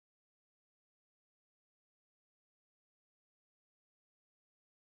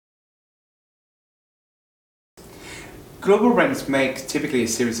Global brands make typically a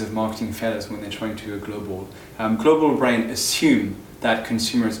series of marketing failures when they're trying to go global. Global brands assume that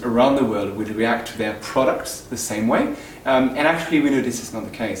consumers around the world will react to their products the same way, and actually we know this is not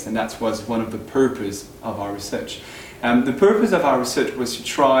the case, and that was one of the purpose of our research. The purpose of our research was to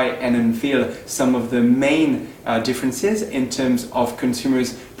try and unveil some of the main differences in terms of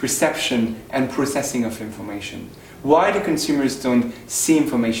consumers' perception and processing of information. Why do consumers don't see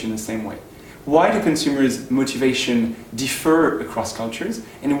information the same way? Why do consumers' motivation differ across cultures,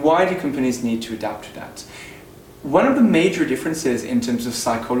 and why do companies need to adapt to that? One of the major differences in terms of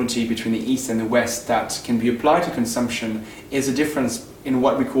psychology between the East and the West that can be applied to consumption is a difference in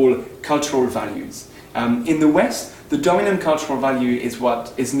what we call cultural values. In the West, the dominant cultural value is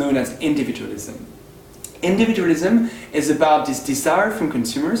what is known as individualism. Individualism is about this desire from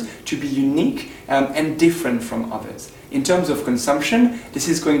consumers to be unique and different from others. In terms of consumption, this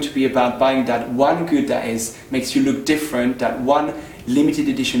is going to be about buying that one good that makes you look different, that one limited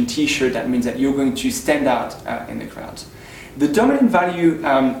edition t-shirt that means that you're going to stand out in the crowd. The dominant value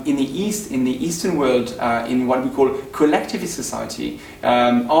in the East, in the Eastern world, in what we call collectivist society,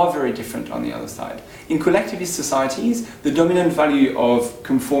 are very different on the other side. In collectivist societies, the dominant value of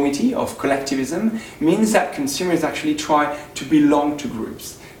conformity, of collectivism, means that consumers actually try to belong to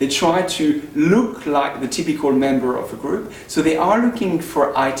groups. They try to look like the typical member of a group, so they are looking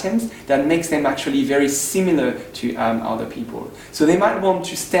for items that makes them actually very similar to other people. So they might want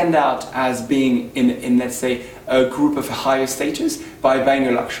to stand out as being in let's say, a group of a higher status by buying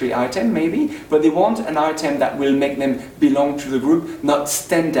a luxury item maybe, but they want an item that will make them belong to the group, not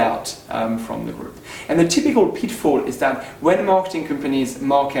stand out from the group. And the typical pitfall is that when marketing companies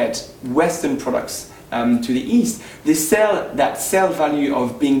market Western products to the East, they sell that value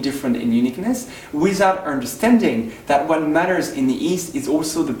of being different in uniqueness without understanding that what matters in the East is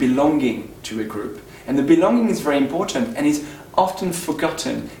also the belonging to a group. And the belonging is very important and is often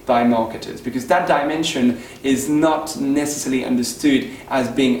forgotten by marketers because that dimension is not necessarily understood as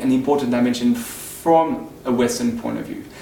being an important dimension from a Western point of view.